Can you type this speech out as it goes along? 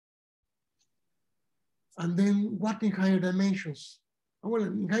And then what in higher dimensions? Well,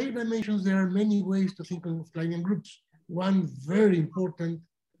 in higher dimensions, there are many ways to think of Kleinian groups. One very important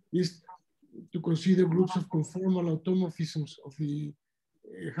is to consider groups of conformal automorphisms of the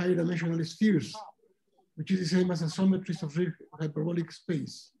higher dimensional spheres, which is the same as isometries of real hyperbolic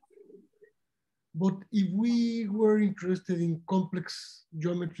space. But if we were interested in complex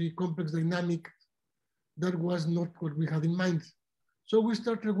geometry, complex dynamic, that was not what we had in mind. So we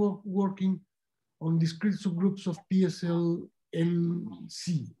started working on discrete subgroups of PSL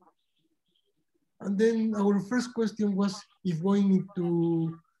NC. And then our first question was if going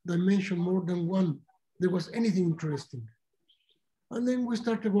into dimension more than one, there was anything interesting. And then we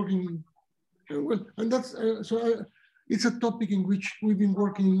started working, well, and that's, it's a topic in which we've been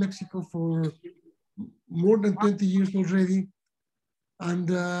working in Mexico for more than 20 years already. And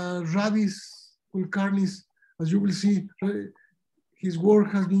Ravi's, Kulkarni's, as you will see, his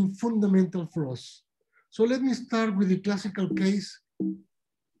work has been fundamental for us. So let me start with the classical case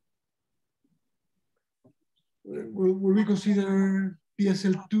where we consider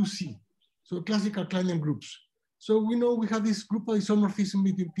PSL2C, so classical Kleinian groups. So we know we have this group isomorphism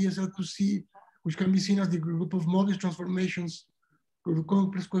between PSL2C, which can be seen as the group of Mobius transformations with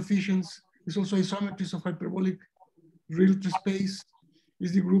complex coefficients. It's also isometries of hyperbolic real space.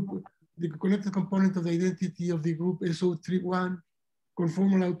 Is the group, the connected component of the identity of the group SO31,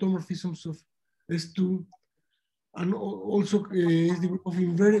 conformal automorphisms of S2, and also is the group of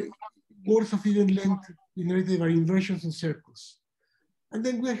words of even length generated by inversions and circles. And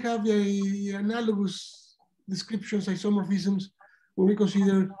then we have the analogous descriptions, isomorphisms, when we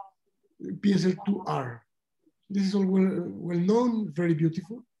consider PSL2R. This is all well known, very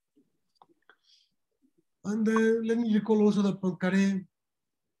beautiful. And let me recall also that Poincaré,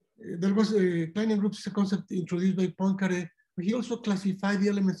 there was a Kleinian groups is a concept introduced by Poincaré, but he also classified the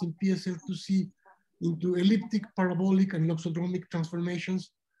elements in PSL2C into elliptic, parabolic, and loxodromic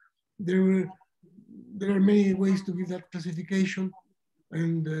transformations. There are many ways to give that classification.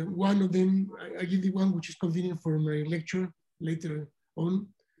 And one of them, I give the one which is convenient for my lecture later on.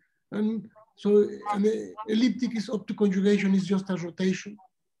 And so elliptic is up to conjugation is just a rotation.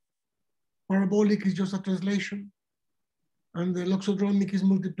 Parabolic is just a translation. And the loxodromic is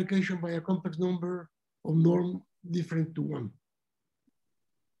multiplication by a complex number of norm different to 1.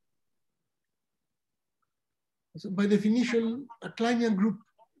 So by definition, a Kleinian group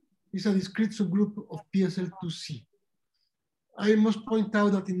is a discrete subgroup of PSL2C. I must point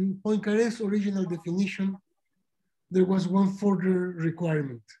out that in Poincaré's original definition, there was one further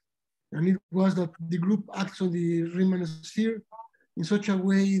requirement, and it was that the group acts on the Riemann sphere in such a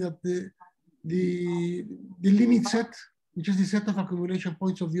way that the limit set, which is the set of accumulation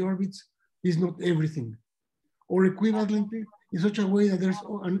points of the orbits, is not everything. Or equivalently, in such a way that there's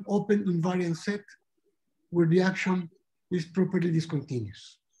an open invariant set where the action is properly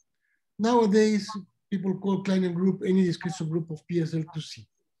discontinuous. Nowadays, people call Kleinian group any discrete subgroup of PSL2C.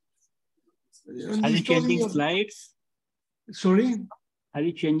 Are you changing slides? Sorry? Are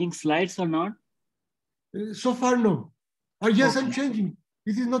you changing slides or not? So far, no. Yes, okay. I'm changing.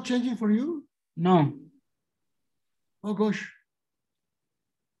 It is not changing for you? No. Oh, gosh.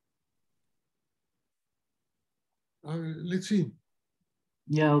 Let's see.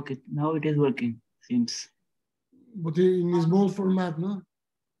 Yeah, okay. Now it is working, seems. But in a small format, no?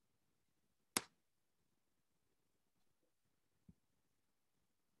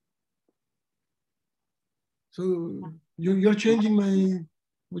 So you're changing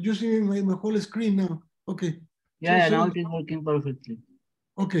you're seeing my whole screen now. Okay. Yeah, so now it is working perfectly.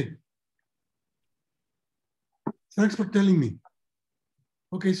 Okay. Thanks for telling me.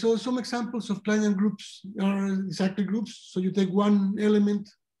 Okay, so some examples of Kleinian groups are cyclic groups. So you take one element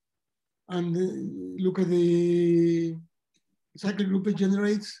and look at the cyclic group it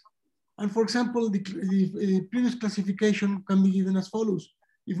generates. And for example, the previous classification can be given as follows.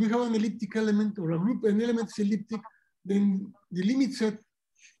 If we have an elliptic element or a group, an element is elliptic, then the limit set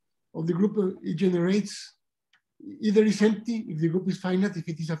of the group it generates either is empty if the group is finite, if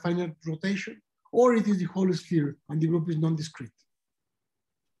it is a finite rotation, or it is the whole sphere and the group is non-discrete.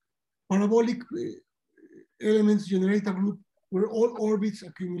 Parabolic elements generate a group where all orbits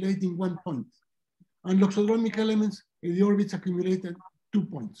accumulate in 1 point. And loxodromic elements, the orbits accumulate at 2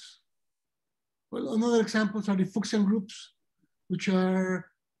 points. Well, another examples are the Fuchsian groups, which are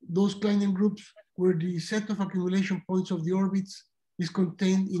those Kleinian groups where the set of accumulation points of the orbits is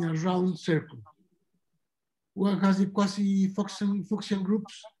contained in a round circle. One has the quasi-Fuchsian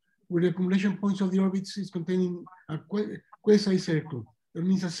groups where the accumulation points of the orbits is contained in a quasi-circle. That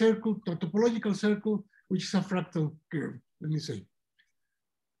means a topological circle, which is a fractal curve, let me say.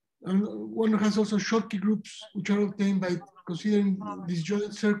 And one has also Schottky groups, which are obtained by considering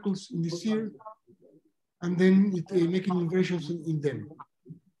disjoint circles in the sphere, and then making inversions in them.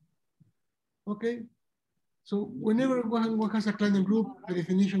 Okay, so whenever one has a Kleinian group, by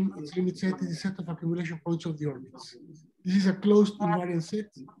definition, its limit set is the set of accumulation points of the orbits. This is a closed invariant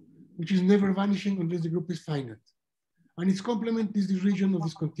set, which is never vanishing unless the group is finite. And its complement is the region of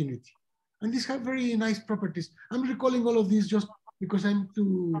discontinuity. And these have very nice properties. I'm recalling all of these just because I'm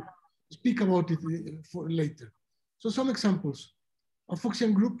to speak about it for later. So some examples. A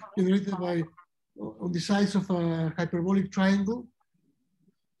Fuchsian group generated by on the size of a hyperbolic triangle.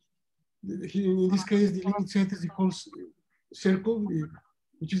 In this case, the limit set is the whole circle,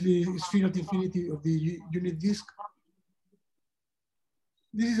 which is the sphere at infinity of the unit disk.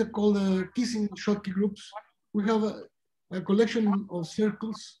 This is called kissing Schottky groups. We have a collection of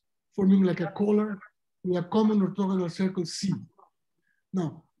circles forming like a collar with a common orthogonal circle C.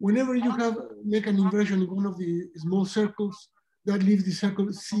 Now, whenever you make an inversion in one of the small circles, that leaves the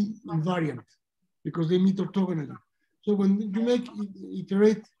circle C invariant because they meet orthogonally. So when you make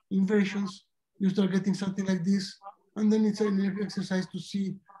iterate inversions, you start getting something like this, and then it's an exercise to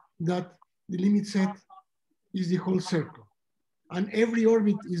see that the limit set is the whole circle, and every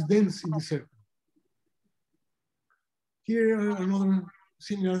orbit is dense in the circle. Here are another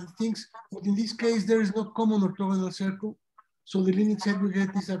similar things, but in this case, there is no common orthogonal circle. So the limit set we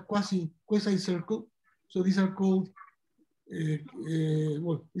get is a quasi circle. So these are called,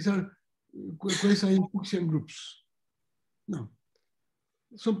 well, these are quasi-Fuchsian groups. Now,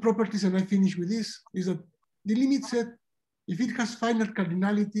 some properties, and I finish with this, is that the limit set, if it has finite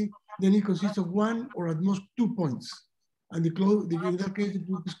cardinality, then it consists of one or at most 2 points. And in that case, the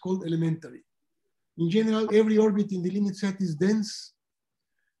group is called elementary. In general, every orbit in the limit set is dense,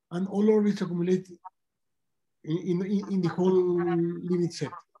 and all orbits accumulate in the whole limit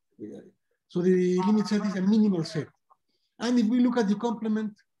set. So the limit set is a minimal set. And if we look at the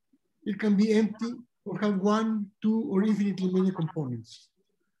complement, it can be empty or have 1, 2, or infinitely many components.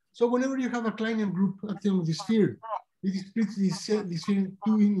 So whenever you have a Kleinian group acting on the sphere, it splits the sphere in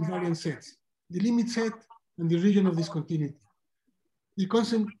 2 invariant sets, the limit set and the region of discontinuity.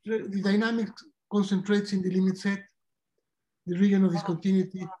 The dynamics concentrates in the limit set. The region of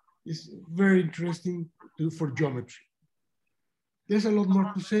discontinuity is very interesting for geometry. There's a lot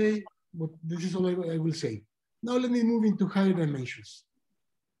more to say, but this is all I will say. Now let me move into higher dimensions.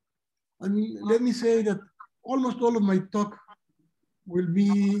 And let me say that almost all of my talk will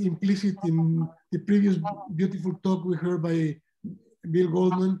be implicit in the previous beautiful talk we heard by Bill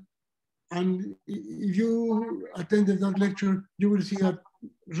Goldman. And if you attended that lecture, you will see that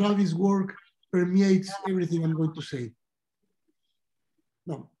Ravi's work permeates everything I'm going to say.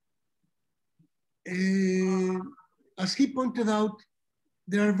 Now, as he pointed out,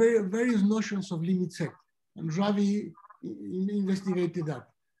 there are various notions of limit set, and Ravi investigated that.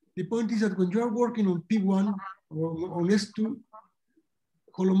 The point is that when you are working on P1 or on S2,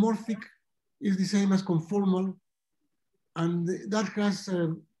 holomorphic is the same as conformal, and that has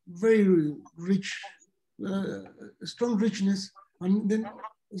a very rich, strong richness, and then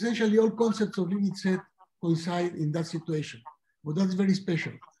essentially all concepts of limit set coincide in that situation. But that's very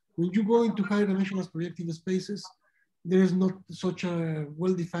special. When you go into higher dimensional projective spaces, there is not such a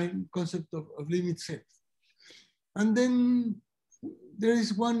well-defined concept of limit set. And then there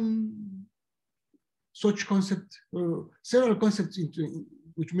is one such concept, several concepts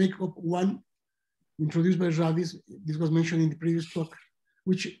which make up one, introduced by Ravi. This was mentioned in the previous talk,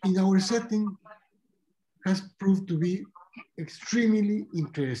 which in our setting has proved to be extremely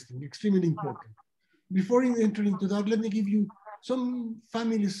interesting, extremely important. Before entering into that, let me give you some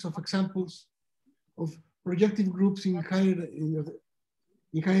families of examples of projective groups in higher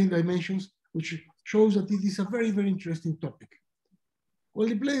dimensions, which shows that it is a very, very interesting topic. Well,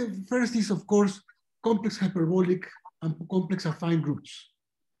 the first is, of course, complex hyperbolic and complex affine groups.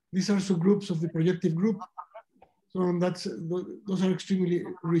 These are subgroups of the projective group. So those are extremely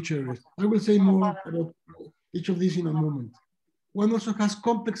rich areas. I will say more about each of these in a moment. One also has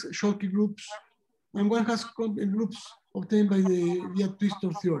complex Schottky groups, and one has groups obtained via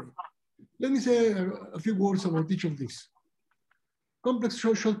twistor theory. Let me say a few words about each of these. Complex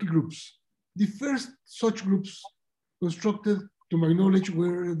Schottky groups. The first such groups constructed, to my knowledge,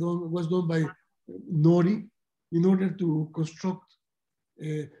 was done by Nori in order to construct.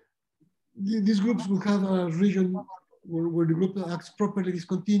 These groups will have a region where the group acts properly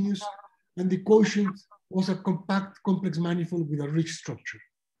discontinuous, and the quotient was a compact complex manifold with a rich structure.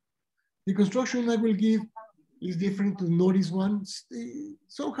 The construction I will give is different to Nori's one,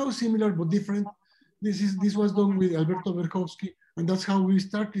 somehow similar but different. This was done with Alberto Verkhovsky, And that's how we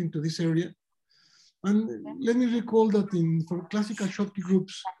started into this area. And let me recall that for classical Schottky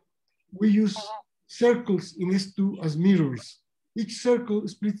groups, we use circles in S2 as mirrors. Each circle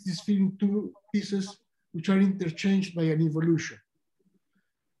splits the sphere in two pieces, which are interchanged by an involution.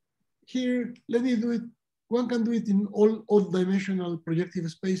 Here, let me do it. One can do it in all odd-dimensional projective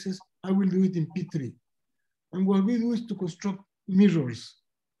spaces. I will do it in P3. And what we do is to construct mirrors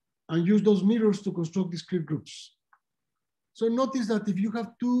and use those mirrors to construct discrete groups. So notice that if you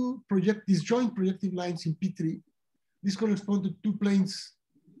have two disjoint projective lines in P3, this corresponds to two planes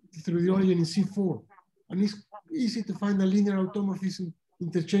through the origin in C4. And it's easy to find a linear automorphism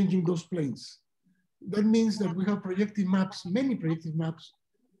interchanging those planes. That means that we have projective maps, many projective maps,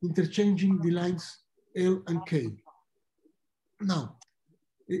 interchanging the lines L and K. Now,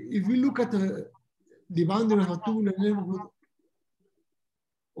 if we look at the boundary of a tubular neighborhood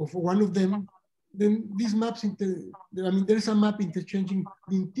of one of them, then these maps, there's a map interchanging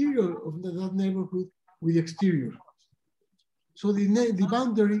the interior of that neighborhood with the exterior. So the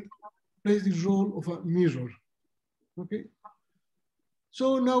boundary plays the role of a mirror, okay?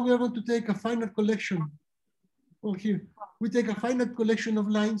 So now we are going to take a finite collection. Well, here, we take a finite collection of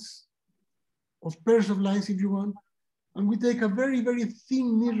lines, of pairs of lines if you want, and we take a very, very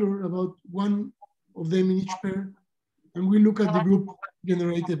thin mirror about one of them in each pair, and we look at the group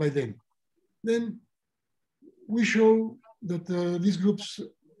generated by them. Then we show that these groups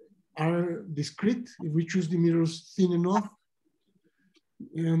are discrete if we choose the mirrors thin enough.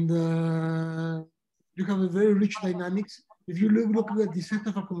 And you have a very rich dynamics. If you look at the set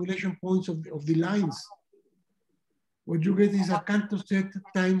of accumulation points of the lines, what you get is a Cantor set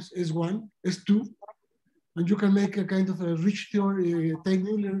times S1, S2, and you can make a kind of a rich theory,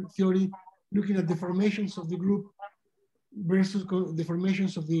 Taylor theory, looking at deformations of the group versus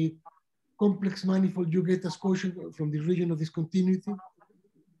deformations of the complex manifold you get as quotient from the region of discontinuity.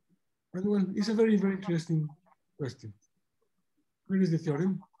 And well, it's a very, very interesting question. Where is the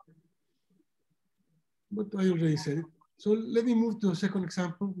theorem? But I already said it. So let me move to a second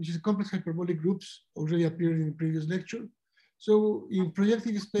example, which is complex hyperbolic groups, already appeared in the previous lecture. So in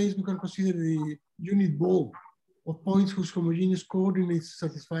projective space, we can consider the unit ball of points whose homogeneous coordinates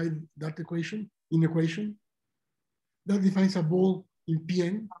satisfy that equation. That defines a ball in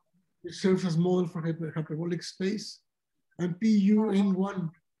Pn, which serves as model for hyperbolic space, and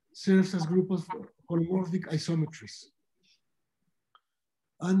PUN1 serves as group of holomorphic isometries.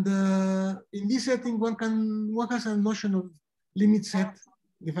 And in this setting, one has a notion of limit set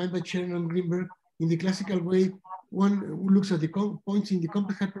defined by Cherny and Greenberg. In the classical way, one looks at the points in the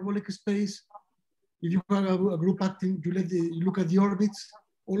complex hyperbolic space. If you have a group acting, you look at the orbits,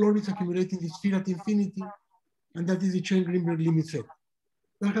 all orbits accumulating the sphere at infinity, and that is the Cherny-Greenberg limit set.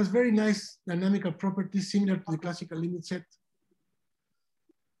 That has very nice dynamical properties similar to the classical limit set.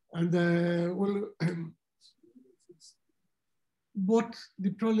 And but the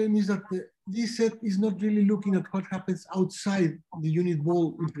problem is that this set is not really looking at what happens outside the unit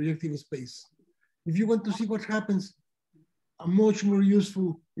ball in projective space. If you want to see what happens, a much more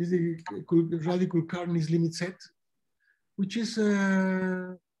useful is the radical Kulkarni's limit set, which is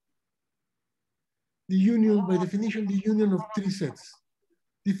the union, by definition, the union of three sets.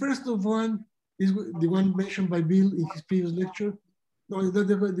 The first of one is the one mentioned by Bill in his previous lecture. No,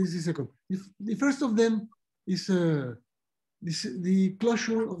 this is second. The first of them is the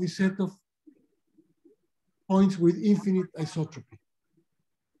closure of the set of points with infinite isotropy.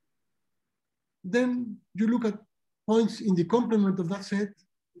 Then you look at points in the complement of that set,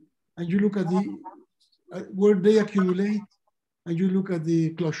 and you look at where they accumulate, and you look at the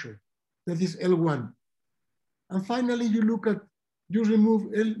closure. That is L1. And finally, you remove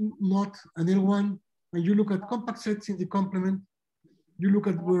L0 and L1, and you look at compact sets in the complement. You look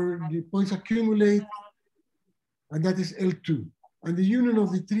at where the points accumulate, and that is L2. And the union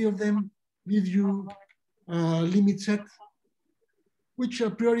of the three of them gives you a limit set, which a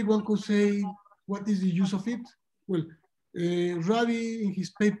priori one could say, what is the use of it? Well, Ravi in his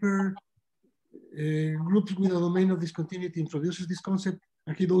paper, Groups with a Domain of Discontinuity, introduces this concept,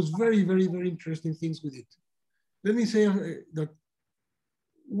 and he does very, very, very interesting things with it. Let me say that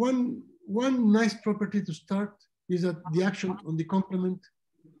one nice property to start is that the action on the complement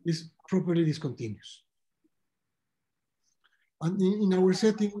is properly discontinuous. And in our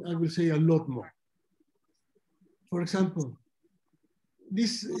setting, I will say a lot more. For example,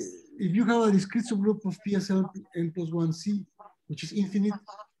 if you have a discrete subgroup of PSL n plus 1C, which is infinite,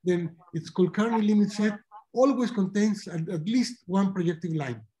 then its Kulkarni limit set always contains at least one projective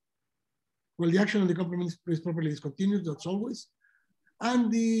line. Well, the action on the complement is properly discontinuous, that's always.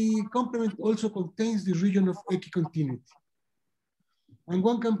 And the complement also contains the region of equicontinuity. And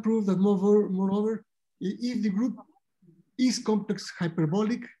one can prove that moreover, if the group is complex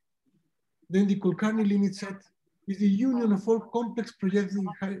hyperbolic, then the Kulkarni limit set is the union of all complex projecting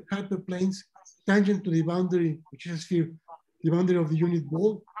hyperplanes tangent to the boundary, which is a sphere, the boundary of the unit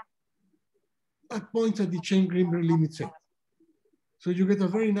ball, at points at the chain-Greenberg limit set. So you get a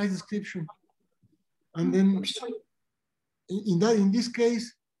very nice description. And then in this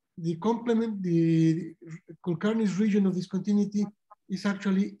case, the complement, the Kulkarni's region of discontinuity is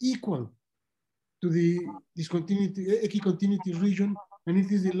actually equal to the discontinuity, equicontinuity region, and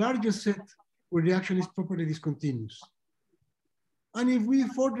it is the largest set where the action is properly discontinuous. And if we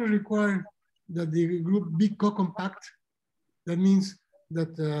further require that the group be co-compact, that means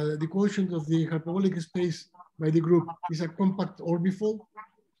that the quotient of the hyperbolic space by the group is a compact orbifold,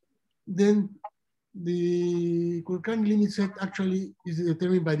 then the Kulkarni limit set actually is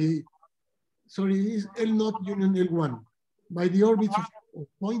determined by the, is L0 union L1, by the orbits of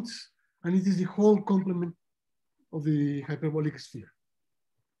points, and it is the whole complement of the hyperbolic sphere.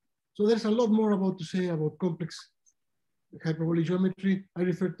 So there's a lot more to say about complex hyperbolic geometry. I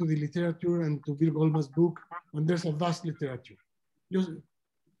refer to the literature and to Bill Goldman's book, and there's a vast literature.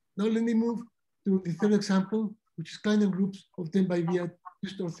 Now let me move to the third example, which is Kleiner groups obtained via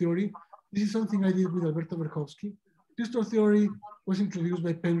twistor theory. This is something I did with Alberto Verkhovsky. Twistor theory was introduced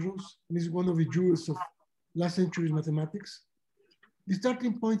by Penrose, and is one of the jewels of last century's mathematics. The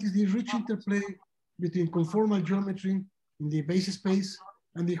starting point is the rich interplay between conformal geometry in the base space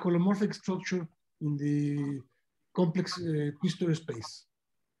and the holomorphic structure in the complex twistor space.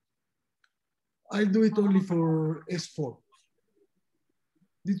 I'll do it only for S4.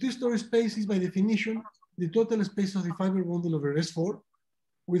 The twistor space is by definition the total space of the fiber bundle over S4,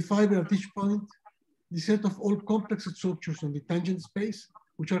 with fiber at each point, the set of all complex structures on the tangent space,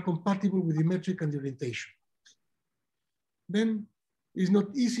 which are compatible with the metric and the orientation. Then it's not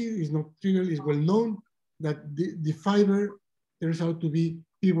easy, it's not trivial, it's well known that the fiber turns out to be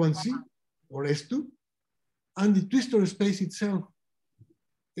P1C or S2, and the twistor space itself,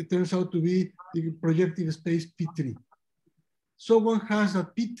 it turns out to be the projective space P3. So one has a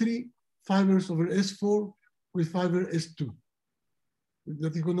P3 fibers over S4 with fiber S2.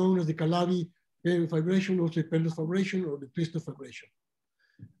 That is known as the Calabi fibration, or the Penrose fibration, or the twistor fibration.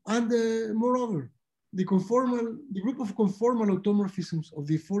 And moreover, the group of conformal automorphisms of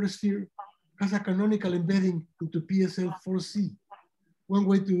the 4 sphere has a canonical embedding into PSL 4C. One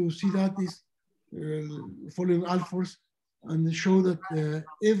way to see that is following Alfors and show that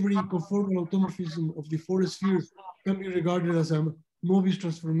every conformal automorphism of the 4 sphere can be regarded as a Mobius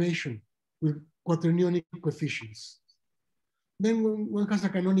transformation with quaternionic coefficients. Then one has a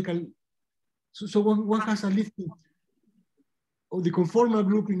canonical, so one has a lifting of the conformal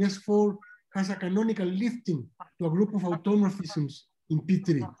group in S4 has a canonical lifting to a group of automorphisms in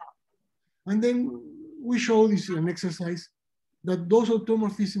P3. And then we show this in an exercise that those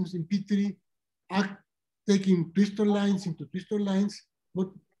automorphisms in P3 are taking twistor lines into twistor lines, but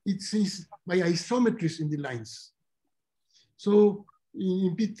it is by isometries in the lines. So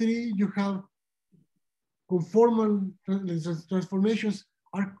in P3, you have conformal transformations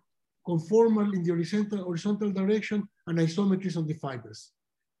are conformal in the horizontal direction and isometries on the fibers.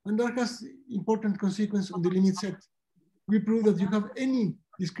 And that has important consequence on the limit set. We prove that you have any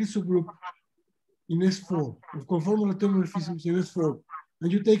discrete subgroup in S4 of conformal automorphisms in S4,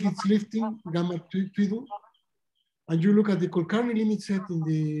 and you take its lifting, gamma twiddle, and you look at the Kulkarni limit set in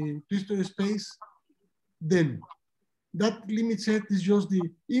the twistor space, then that limit set is just the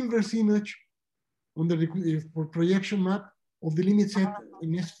inverse image on the projection map of the limit set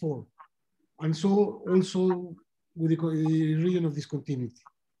in S4. And so also with the region of discontinuity.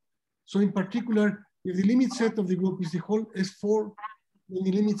 So in particular, if the limit set of the group is the whole S4, then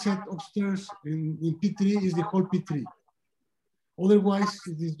the limit set upstairs in P3 is the whole P3. Otherwise,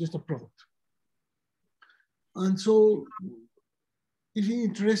 it is just a product. And so it's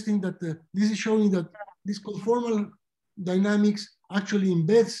interesting that this is showing that this conformal dynamics actually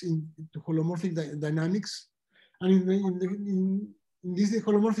embeds into holomorphic dynamics. And in this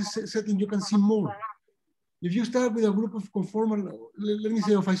holomorphic setting, you can see more. If you start with a group of conformal, let me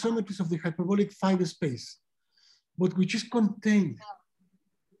say, of isometries of the hyperbolic 5 space, but which is contained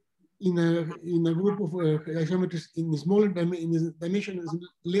in a group of isometries in smaller dimension is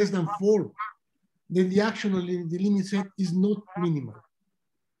less than 4, then the action on the limit set is not minimal.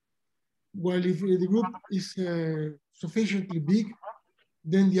 While if the group is sufficiently big,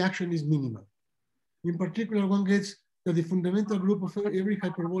 then the action is minimal. In particular, one gets that the fundamental group of every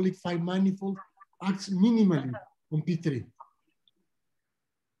hyperbolic 5 manifold acts minimally on P3.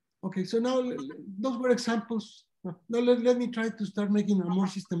 Okay, so now those were examples Now let me try to start making a more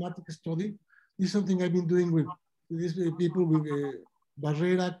systematic study. This is something I've been doing with these people with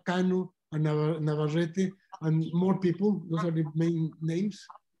Barrera, Cano, and Navarrete, and more people. Those are the main names.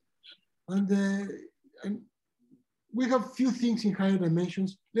 And we have few things in higher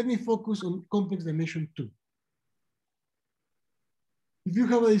dimensions. Let me focus on complex dimension 2. If you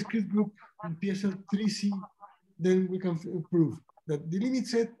have a discrete group in PSL 3C, then we can prove that the limit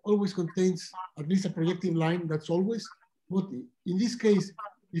set always contains at least a projective line, that's always. But in this case,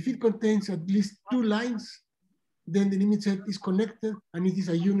 if it contains at least 2 lines, then the limit set is connected and it is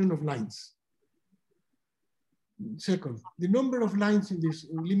a union of lines. Second, the number of lines in this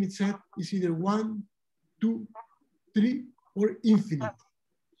limit set is either 1, 2, 3, or infinite.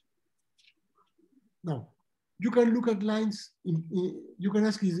 Now, you can look at lines, you can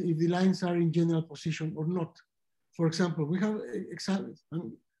ask if the lines are in general position or not. For example, we have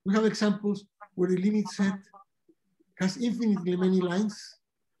examples where the limit set has infinitely many lines,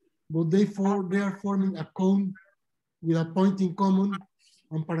 but they are forming a cone with a point in common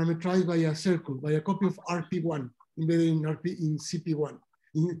and parameterized by a circle, by a copy of RP1 embedded in CP1,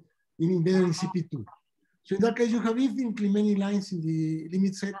 embedded in CP2. So in that case, you have infinitely many lines in the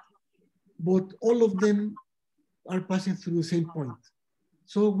limit set, but all of them are passing through the same point.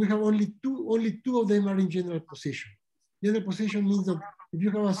 So we have only two of them are in general position. General position means that if you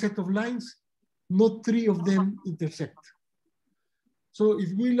have a set of lines, not 3 of them intersect. So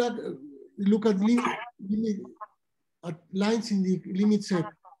if we look at lines in the limit set,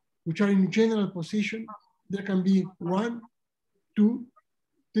 which are in general position, there can be 1, 2,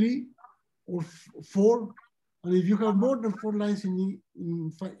 3, or 4. And if you have more than 4 lines in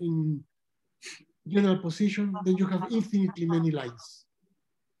general position, then you have infinitely many lines.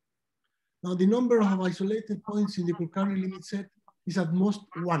 Now, the number of isolated points in the Kulkarni limit set is at most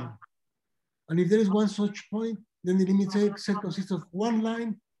 1. And if there is one such point, then the limit set consists of 1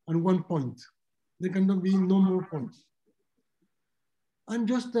 line and 1 point. There cannot be no more points. And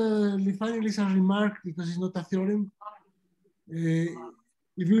just finally, as a remark, because it's not a theorem, if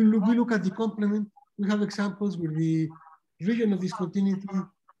we look at the complement, we have examples where the region of discontinuity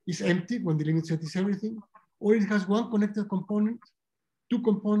is empty when the limit set is everything, or it has 1 connected component, 2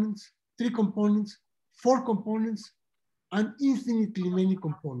 components, 3 components, 4 components, and infinitely many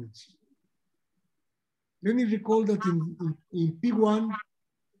components. Let me recall that in P1,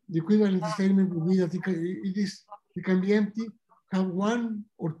 the equivalent statement would be that it can be empty, have 1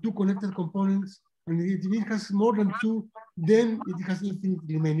 or 2 connected components, and if it has more than 2, then it has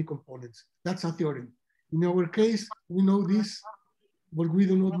infinitely many components. That's a theorem. In our case, we know this, but we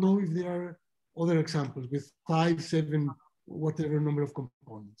do not know if there are other examples with 5, 7, whatever number of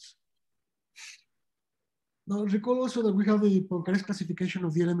components. Now, recall also that we have the Poincaré's classification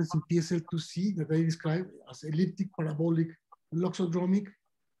of the elements in PSL2C that I described as elliptic, parabolic, and loxodromic.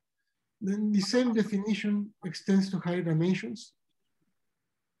 Then the same definition extends to higher dimensions.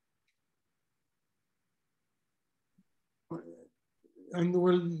 And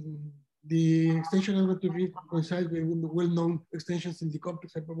well, the extension I'm going to read coincides with the well-known extensions in the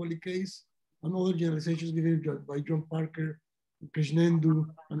complex hyperbolic case and other generalizations given by John Parker, Krishnendu,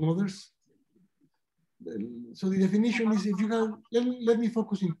 and others. So the definition is, if you have, let me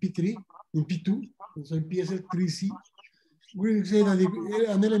focus in P3, in P2, so in PSL3C, we say that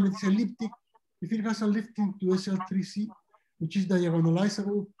an element is elliptic if it has a lifting to SL3C, which is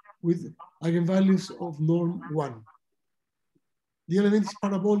diagonalizable with eigenvalues of norm 1. The element is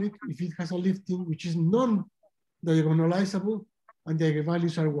parabolic if it has a lifting which is non-diagonalizable and the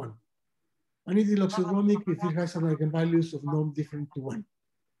eigenvalues are 1. And it is loxodromic if it has an eigenvalues of norm different to 1.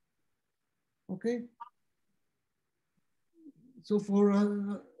 Okay? So for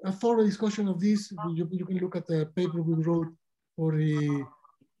a thorough discussion of this, you can look at the paper we wrote for the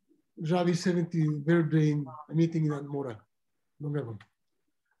Ravi's 70th birthday meeting in Almora, long ago.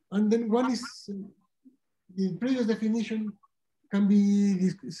 And then one is, the previous definition can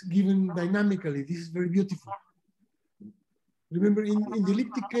be given dynamically. This is very beautiful. Remember, in the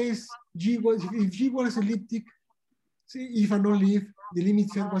elliptic case, if G was elliptic, see, if and only if the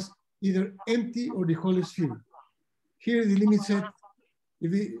limit set was either empty or the whole sphere. Here, the limit set,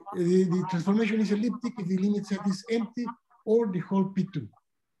 if the transformation is elliptic, if the limit set is empty or the whole P2.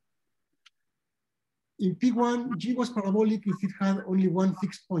 In P1, G was parabolic if it had only 1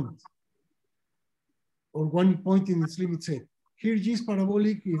 fixed point or 1 point in its limit set. Here, G is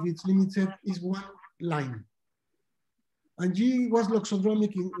parabolic if its limit set is 1 line. And G was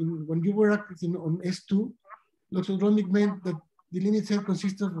loxodromic when you were acting on S2. Loxodromic meant that the limit set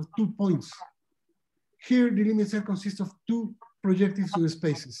consisted of 2 points. Here, the limit set consists of 2 projective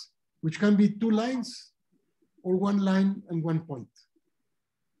subspaces, which can be 2 lines or one line and one point.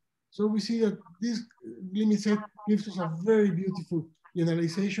 So we see that this limit set gives us a very beautiful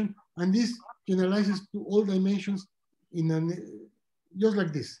generalization, and this generalizes to all dimensions in an, just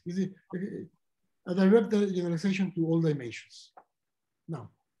like this. Is a direct generalization to all dimensions. Now,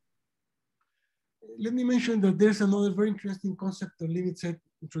 let me mention that there's another very interesting concept of limit set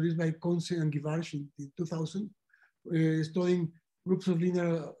introduced by Conce and Givarch in 2000, studying groups of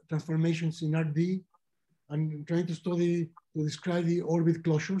linear transformations in RD and trying to describe the orbit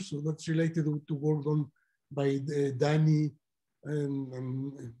closure. So that's related to work done by Danny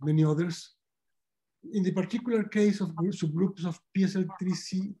and many others. In the particular case of subgroups of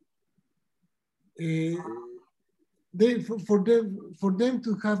PSL3C, for them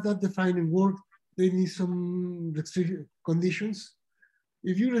to have that defined and work, they need some conditions.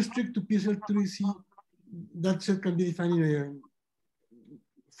 If you restrict to PSL3C, that set can be defined in a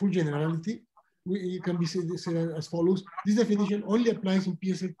full generality. It can be said as follows. This definition only applies in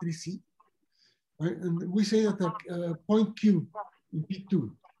PSL3C. Right? And we say that a point Q in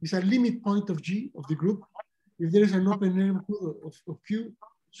P2 is a limit point of G of the group if there is an open neighborhood of Q,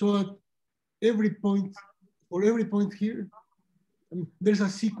 so that for every point here, there's a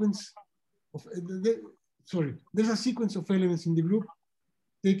sequence of, there's a sequence of elements in the group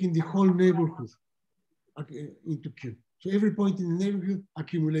taking the whole neighborhood into Q. So every point in the neighborhood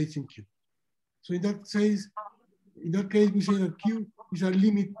accumulates in Q. So in that case, we say that Q is a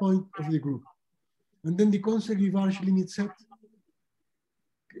limit point of the group. And then the Conce-Givarch limit set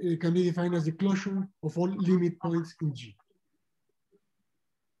can be defined as the closure of all limit points in G.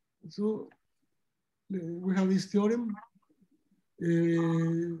 So we have this theorem.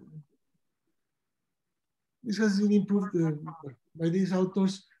 This has been improved by these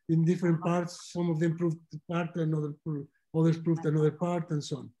authors in different parts. Some of them proved part, others proved another part, and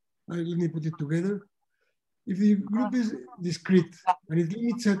so on. Let me put it together. If the group is discrete and its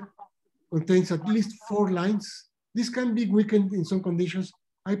limit set contains at least 4 lines, this can be weakened in some conditions.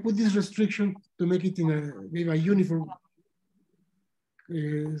 I put this restriction to make it in a uniform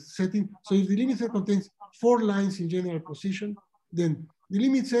setting. So if the limit set contains 4 lines in general position, then the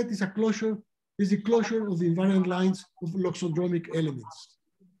limit set is the closure of the invariant lines of loxodromic elements.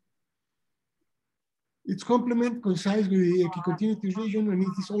 Its complement coincides with the equicontinuity region, and it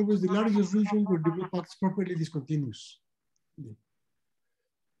is always the largest region where the group acts properly discontinuous.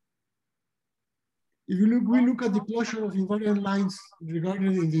 If we look at the closure of invariant lines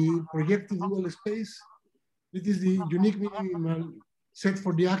regarded in the projective dual space, it is the unique minimal set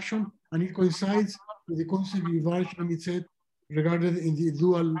for the action, and it coincides with the Conce-Givarch limit set regarded in the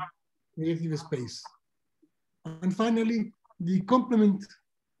dual projective space. And finally, the complement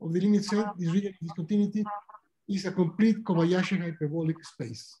of the limit set, this region of discontinuity, is a complete Kobayashi hyperbolic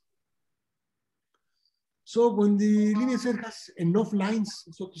space. So when the limit set has enough lines,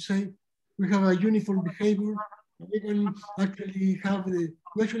 so to say, we have a uniform behavior. We can actually have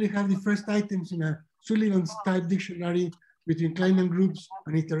the first items in a Sullivan's type dictionary between Kleinian groups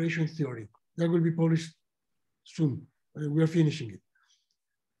and iteration theory. That will be published soon. We are finishing it.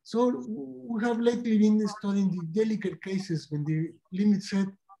 So we have lately been studying the delicate cases when the limit set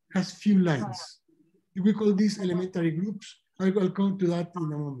has few lines. We call these elementary groups. I will come to that in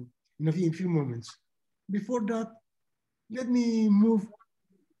a moment, in a few moments. Before that, let me move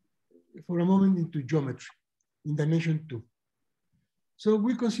for a moment into geometry in dimension 2. So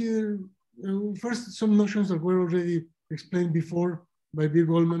we consider first some notions that were already explained before by Bill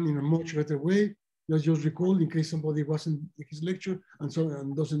Goldman in a much better way. Let's just recall in case somebody wasn't in his lecture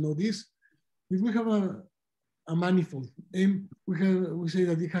and doesn't know this. If we have a manifold M, we say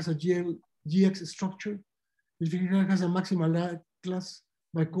that it has a GX structure. If it has a maximal class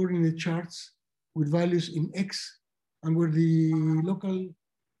by coordinate charts with values in X, and where the local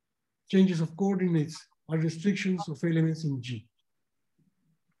changes of coordinates are restrictions of elements in G.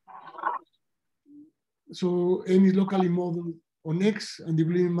 So M is locally modeled on X, and the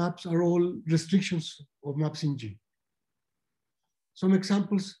Boolean maps are all restrictions of maps in G. Some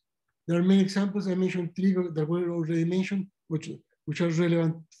examples, there are many examples. I mentioned 3 that were already mentioned, which are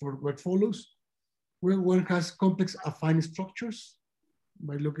relevant for what follows. Where one has complex affine structures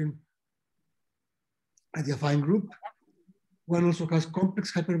by looking at the affine group. One also has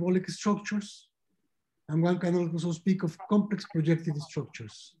complex hyperbolic structures, and one can also speak of complex projective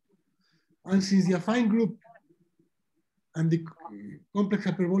structures. And since the affine group and the complex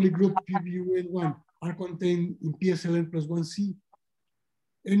hyperbolic group PBUL1 are contained in PSLN plus 1C,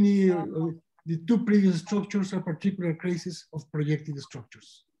 the 2 previous structures are particular cases of projective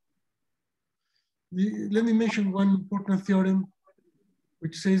structures. Let me mention one important theorem,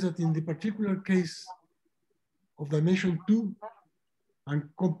 which says that in the particular case of dimension 2 and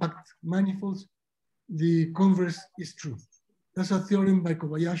compact manifolds, the converse is true. That's a theorem by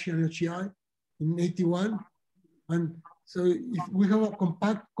Kobayashi and Ochiai in 81. And so if we have a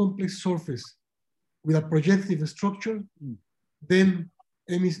compact complex surface with a projective structure, then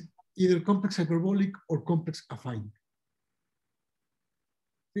M is either complex hyperbolic or complex affine.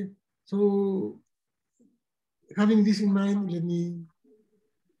 Okay? So having this in mind, let me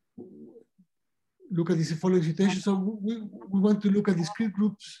look at this following situation. So we want to look at discrete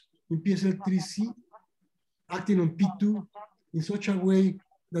groups in PSL3C acting on P2 in such a way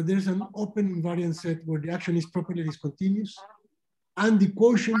that there's an open invariant set where the action is properly discontinuous and the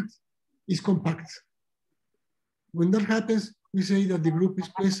quotient is compact. When that happens, we say that the group is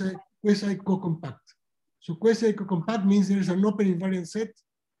quasi-co-compact. So quasi-co-compact means there's an open invariant set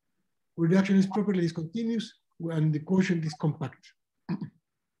where the action is properly discontinuous and the quotient is compact.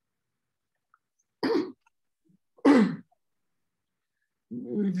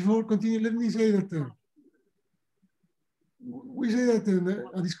 Before continue, let me say that we say that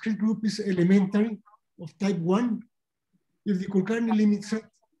a discrete group is elementary of type 1 if the Kulkarni limit set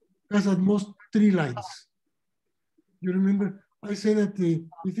has at most 3 lines. You remember, I say that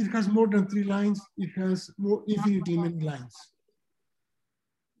if it has more than 3 lines, it has more infinitely many lines.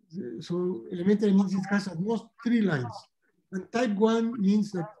 So elementary means it has at most 3 lines. And type 1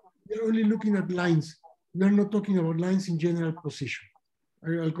 means that we're only looking at lines. We're not talking about lines in general position.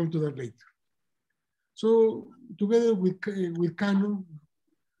 I'll come to that later. So together with Cano,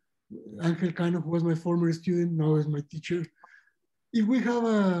 Angel Cano, who was my former student, now is my teacher, if we have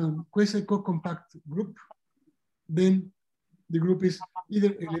a quasi-co-compact group, then the group is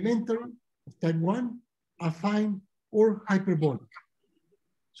either elementary of type 1, affine, or hyperbolic.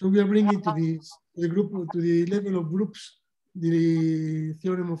 So we are bringing to the level of groups the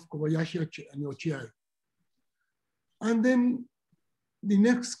theorem of Kobayashi and Ochiai. And then the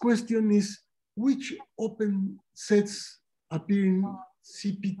next question is, which open sets appear in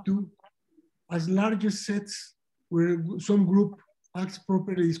CP2 as largest sets where some group acts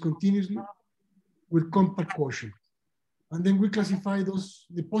properly discontinuously with compact quotient? And then we classify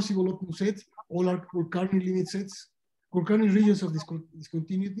the possible open sets, all are Kulkarni limit sets, Kulkarni regions of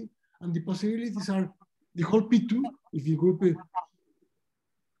discontinuity, and the possibilities are the whole P2, if the group,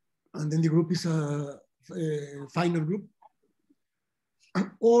 and then the group is a final group,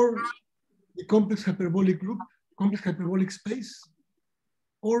 or the complex hyperbolic group, complex hyperbolic space,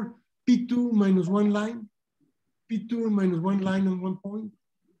 or P2 minus 1 line, P2 minus 1 line on 1 point,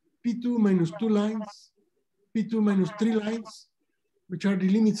 P2 minus 2 lines, P2 minus 3 lines, which are the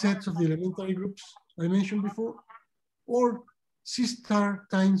limit sets of the elementary groups I mentioned before, or C star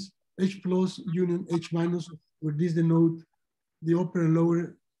times H plus union H minus, where this denote the upper and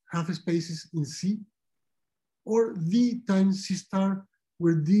lower half spaces in C, or D times C star,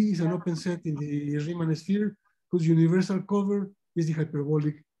 where D is an open set in the Riemann sphere, whose universal cover is the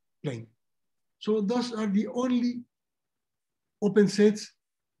hyperbolic plane. So those are the only open sets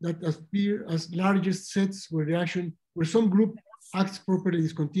that appear as largest sets where some group acts properly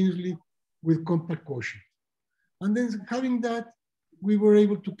discontinuously with compact quotient. And then having that, we were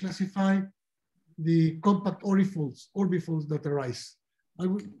able to classify the compact orbifolds that arise.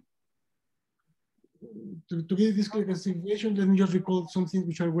 To give this classification, let me just recall some things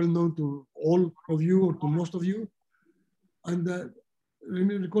which are well known to all of you or to most of you. And let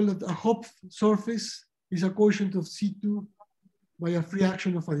me recall that a Hopf surface is a quotient of C2 by a free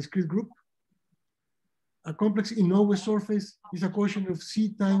action of a discrete group. A complex Inoue surface is a quotient of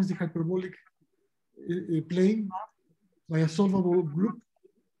C times the hyperbolic plane by a solvable group.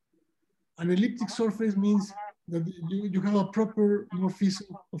 An elliptic surface means that you have a proper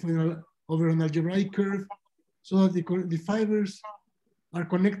morphism over an algebraic curve so that the fibers are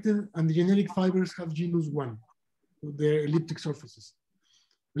connected and the generic fibers have genus 1. So they're elliptic surfaces,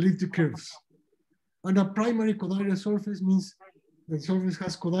 elliptic curves. And a primary codyra surface means the surface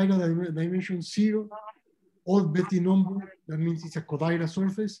has codyra dimension 0, odd Betti number, that means it's a codyra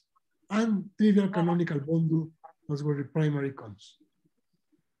surface, and trivial canonical bundle, that's where the primary comes.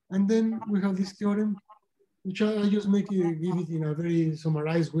 And then we have this theorem, which I just give it in a very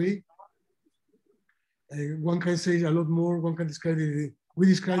summarized way. One can say a lot more, one can describe it, we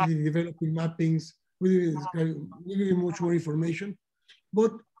describe the developing mappings, we give much more information.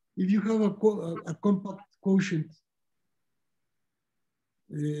 But if you have a compact quotient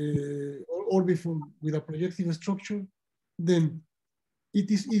orbifold with a projective structure, then it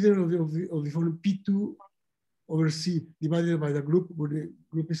is either of the form P2 over C divided by the group, where the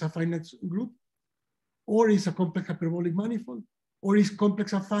group is a finite group, or it's a complex hyperbolic manifold, or it's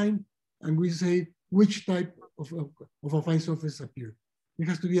complex affine, and we say which type of a fine surface appear. It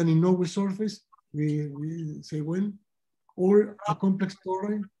has to be an Inoue surface, we say when, or a complex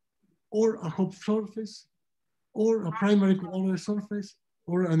toroid, or a Hopf surface, or a primary corollary surface,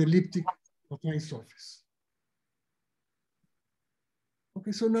 or an elliptic affine surface.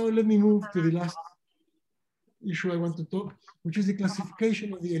 Okay, so now let me move to the last issue I want to talk, which is the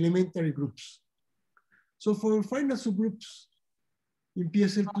classification of the elementary groups. So for finite subgroups in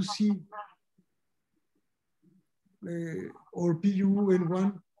PSL2C or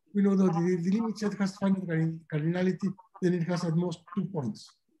PUN1, we know that the limit set has finite cardinality, then it has at most 2 points.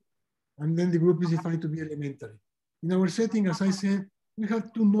 And then the group is defined to be elementary. In our setting, as I said, we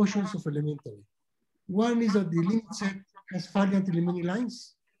have two notions of elementary. One is that the limit set has finitely many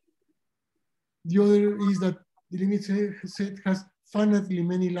lines. The other is that the limit set has finitely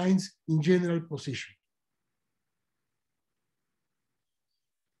many lines in general position.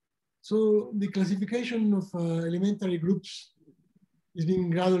 So the classification of elementary groups is being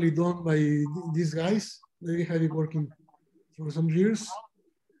gradually done by these guys. They have been working for some years.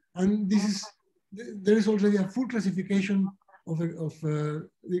 And there is already a full classification of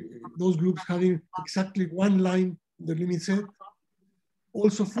those groups having exactly one line in the limit set.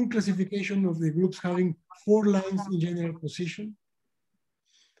 Also full classification of the groups having 4 lines in general position.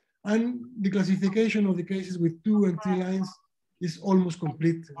 And the classification of the cases with 2 and 3 lines is almost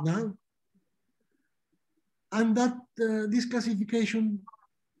complete now. And that this classification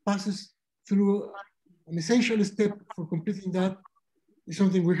passes through an essential step for completing that is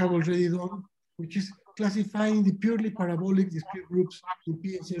something we have already done, which is classifying the purely parabolic discrete groups in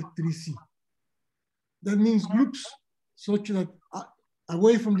PSL3C. That means groups such that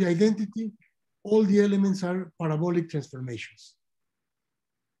away from the identity, all the elements are parabolic transformations.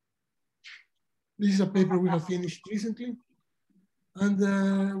 This is a paper we have finished recently. And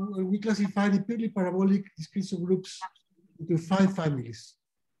we classify the purely parabolic discrete subgroups into 5 families.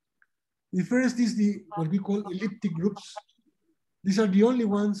 The first is what we call elliptic groups. These are the only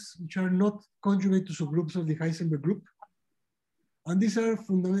ones which are not conjugate to subgroups of the Heisenberg group. And these are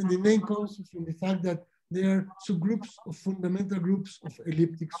the name comes from the fact that they are subgroups of fundamental groups of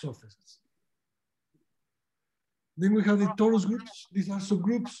elliptic surfaces. Then we have the torus groups. These are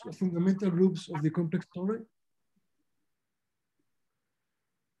subgroups of fundamental groups of the complex toroid.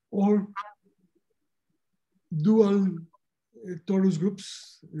 Or dual torus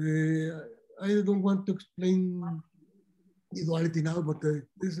groups. I don't want to explain the duality now, but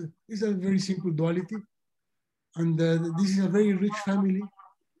this is a very simple duality. And this is a very rich family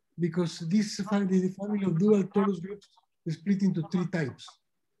because the family of dual torus groups is split into 3 types.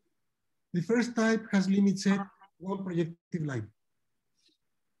 The first type has limit set 1 projective line.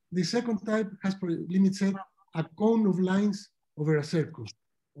 The second type has limit set a cone of lines over a circle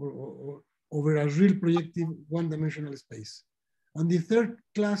or over a real projective 1-dimensional space. And the third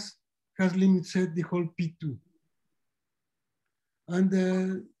class has limit set the whole P2.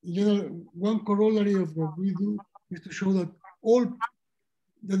 And one corollary of what we do is to show that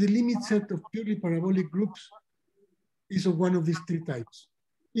the limit set of purely parabolic groups is of one of these 3 types.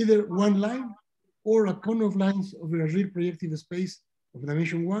 Either 1 line or a cone of lines over a real projective space of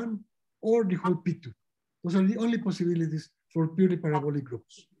dimension 1 or the whole P2. Those are the only possibilities for purely parabolic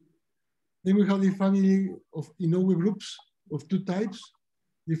groups. Then we have the family of Inoue groups of 2 types.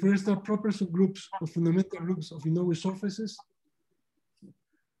 The first are proper subgroups of fundamental groups of Inoue surfaces.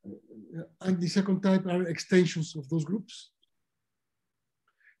 And the second type are extensions of those groups.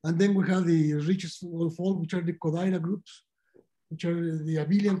 And then we have the richest of all, which are the Kodaira groups, which are the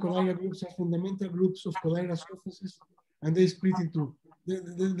abelian Kodaira groups, are fundamental groups of Kodaira surfaces. And they split into,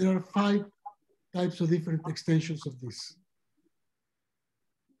 there are 5 types of different extensions of this.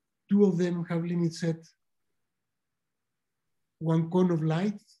 2 of them have limit set 1 cone of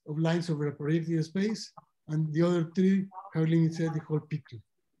lines over a projective space, and the other 3 have limit set the whole P2.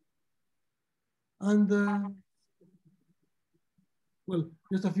 And well,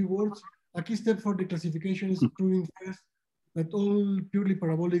 just a few words. A key step for the classification is proving first that all purely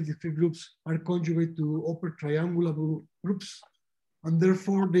parabolic discrete groups are conjugate to upper triangulable groups, and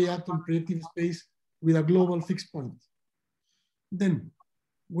therefore they act on projective space with a global fixed point. Then,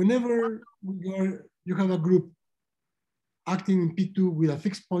 whenever you have a group acting in P2 with a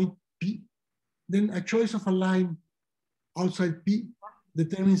fixed point P, then a choice of a line outside P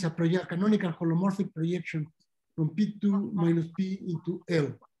determines a canonical holomorphic projection from P2 minus P into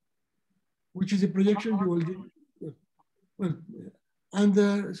L, which is a projection you will do. Well,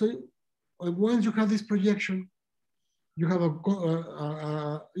 and so once you have this projection, you have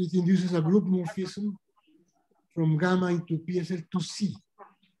it induces a group morphism from gamma into PSL2C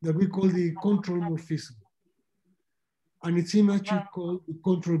that we call the control morphism. and its image is called the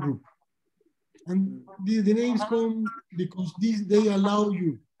control group. And the names come because they allow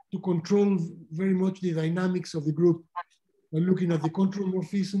you to control very much the dynamics of the group by looking at the control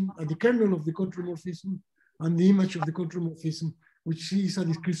morphism, at the kernel of the control morphism, and the image of the control morphism, which is a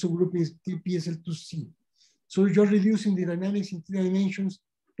discrete subgroup in PSL2C. So you're reducing the dynamics in 3 dimensions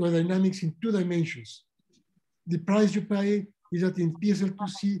to a dynamics in 2 dimensions. The price you pay is that in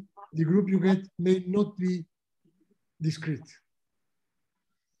PSL2C, the group you get may not be discrete.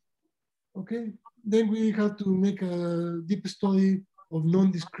 Okay, then we have to make a deep study of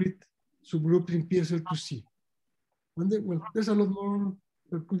non-discrete subgroups in PSL2C. And then, well, there's a lot more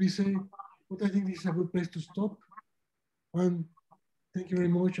that could be said, but I think this is a good place to stop. And thank you very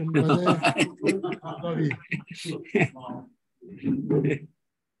much. And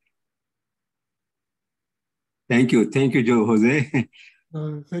Thank you, Jose.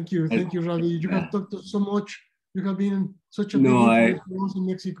 Thank you, Ravi. You have talked so much. You have been such a big influence in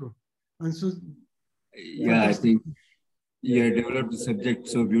Mexico. And so, yeah, I think you have developed the subject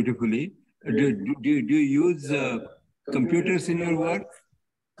so beautifully. Do you use computers in your work?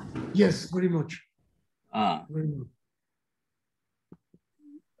 Yes, very much. Very much.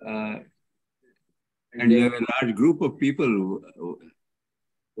 And you have a large group of people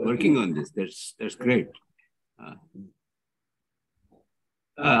working on this. That's great.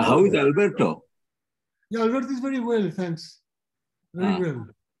 How is Alberto? Yeah, Alberto is very well, thanks. Very well.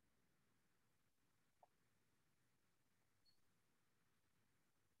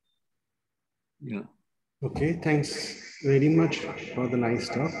 Yeah. Okay, thanks very much for the nice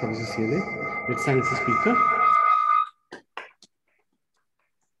talk, Professor Seade. Let's thank the speaker.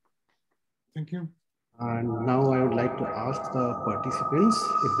 Thank you. And now I would like to ask the participants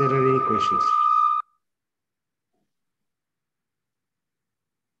if there are any questions.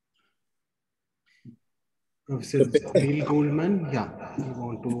 Professor Bill Goldman, yeah, you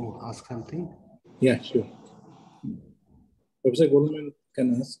want to ask something? Yeah, sure. Professor Goldman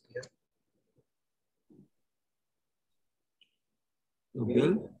can ask. Yeah.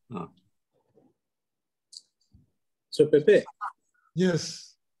 Bill? So Pepe.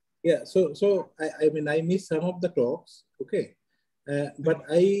 Yes. Yeah. So I mean I missed some of the talks. Okay, but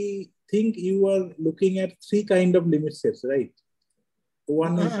I think you are looking at 3 kind of limit sets, right?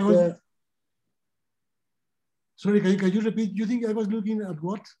 One is the. Sorry, can you repeat? You think I was looking at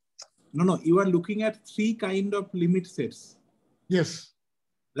what? No. You are looking at 3 kind of limit sets. Yes.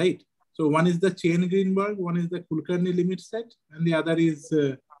 Right. So one is the Chain-Greenberg, one is the Kulkarni limit set, and the other is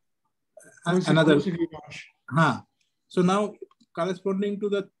another. So now, corresponding to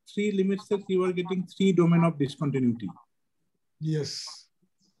the 3 limit sets, you are getting 3 domain of discontinuity. Yes.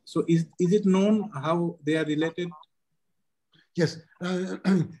 So is it known how they are related? Yes.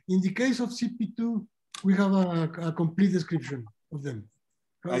 In the case of CP2, we have a complete description of them,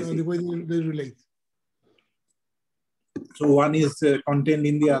 the way they relate. So one is contained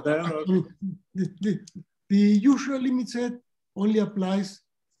in the other? The usual limit set only applies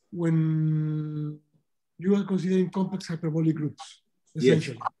when you are considering complex hyperbolic groups,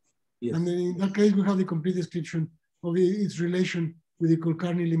 essentially. Yes. And in that case, we have the complete description of its relation with the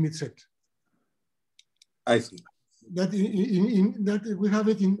Kulkarni limit set. I see. That that we have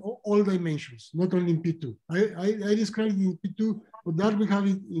it in all dimensions, not only in P2. I described it in P2, but that we have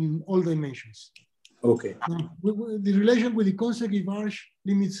it in all dimensions. Okay. Now, the relation with the consecutive arch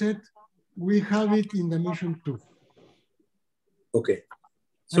limit set, we have it in dimension 2. Okay.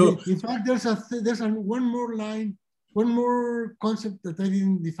 So in fact, there's one more line, one more concept that I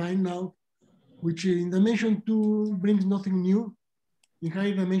didn't define now, which in dimension 2 brings nothing new. In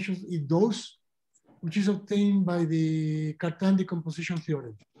higher dimensions, it does, which is obtained by the Cartan decomposition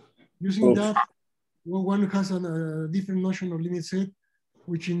theorem. Using that, one has a different notion of limit set,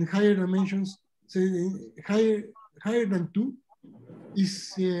 which in higher dimensions, say higher than 2,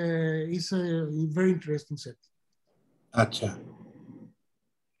 is a very interesting set. Acha.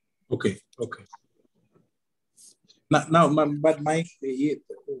 Okay. Now, but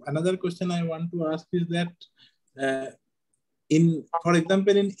another question I want to ask is that for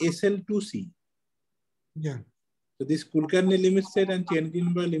example, in SL2C, yeah. So this Kulkarni limit set and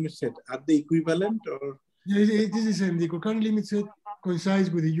Chain-Greenberg limit set, are they equivalent or? Yeah, it is the same. The Kulkarni limit set coincides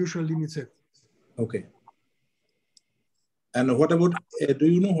with the usual limit set. Okay. And what about, do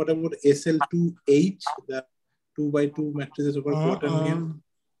you know what about SL2H, the 2x2 matrices over quaternion?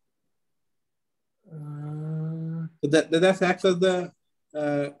 So that acts as the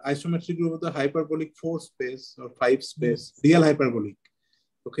isometric group of the hyperbolic 4 space or 5 space, real hyperbolic.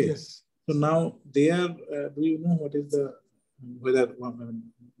 Okay. Yes. So now they are, do you know what is the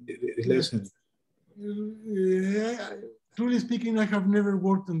relation? Truly speaking, I have never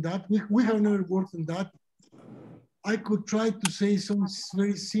worked on that. We have never worked on that. I could try to say some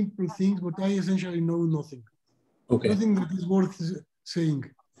very simple things, but I essentially know nothing. Okay. Nothing that is worth saying.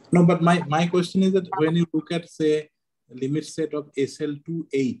 No, but my question is that when you look at, say, a limit set of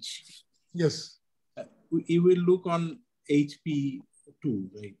SL2H, yes, you will look on HP2,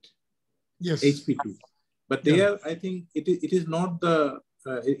 right? Yes. HP2. But there, I think it is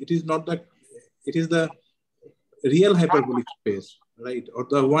the real hyperbolic space, right? Or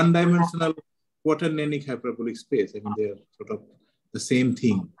the one-dimensional quaternionic hyperbolic space. I mean, they're sort of the same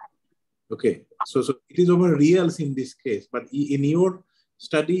thing. Okay, so it is over reals in this case, but in your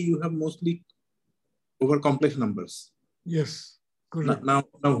study, you have mostly over complex numbers. Yes, correct. Now,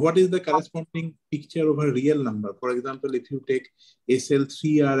 what is the corresponding picture of a real number? For example, if you take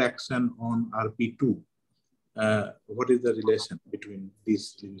SL3R action on RP2, what is the relation between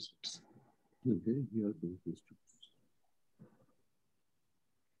these limits?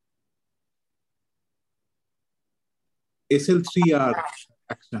 SL3R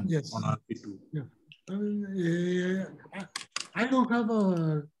action on RP2. Yeah. I mean, I don't have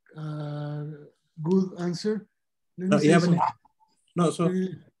a good answer. No, you haven't. No, so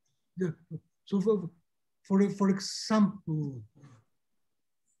yeah. So for example.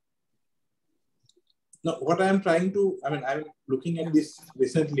 No, what I'm trying to, I mean, I'm looking at this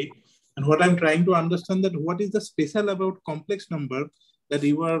recently, and what I'm trying to understand that what is the special about complex number that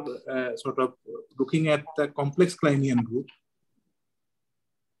you are sort of looking at the complex Kleinian group,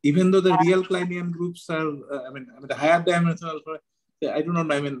 even though the real Kleinian groups are, I mean, the higher dimensional, I don't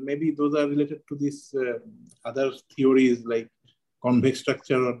know, I mean, maybe those are related to this other theories like convex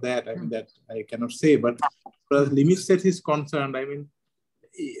structure or that, I mean, that I cannot say, but as limit set is concerned, I mean,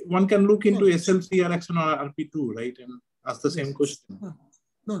 one can look into SL3R action on RP2, right? And ask the same question.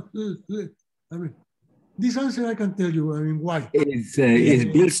 No, I mean, this answer I can tell you, I mean, why. Is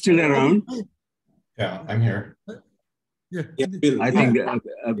Bill still around? Yeah, I'm here. Yeah, Bill. I think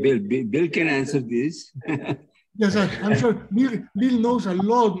Bill can answer this. Yes, I'm sure Bill knows a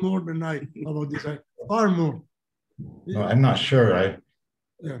lot more than I about this, far more. No, I'm not sure.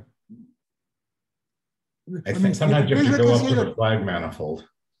 Yeah. I think sometimes you have to go up to the flag manifold.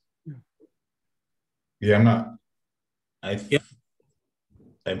 Yeah, I'm not. I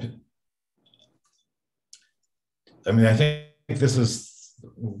mean, I think this is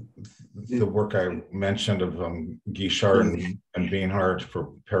the work I mentioned of Guichard and Bienhardt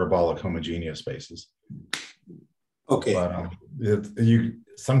for parabolic homogeneous spaces. Okay. But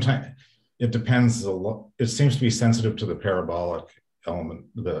sometimes it depends a lot. It seems to be sensitive to the parabolic element,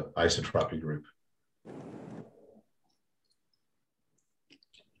 the isotropy group.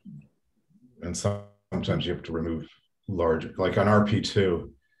 And sometimes you have to remove larger, like on RP2,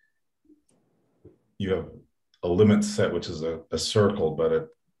 you have a limit set, which is a circle, but it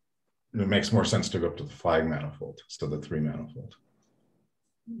makes more sense to go up to the flag manifold, so the 3 manifold,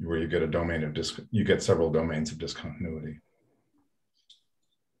 where you get a domain of you get several domains of discontinuity.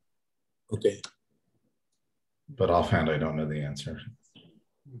 Okay. But offhand, I don't know the answer.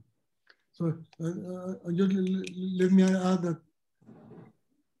 So just let me add that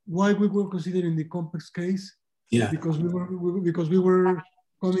why we were considering the complex case, because we were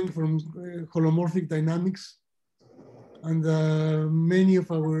coming from holomorphic dynamics, and many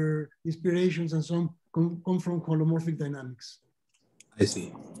of our inspirations and so on come from holomorphic dynamics. I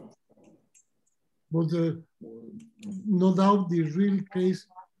see. But no doubt the real case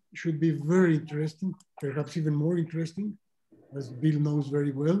should be very interesting, perhaps even more interesting, as Bill knows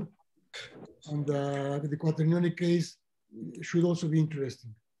very well. And the quaternionic case should also be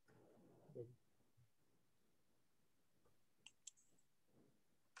interesting.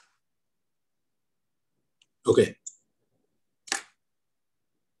 Okay.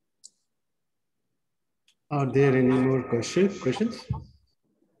 Are there any more questions?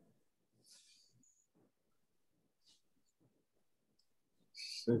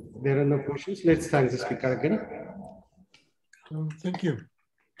 So there are no questions. Let's thank the speaker again. Thank you.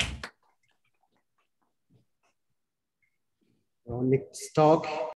 Next talk.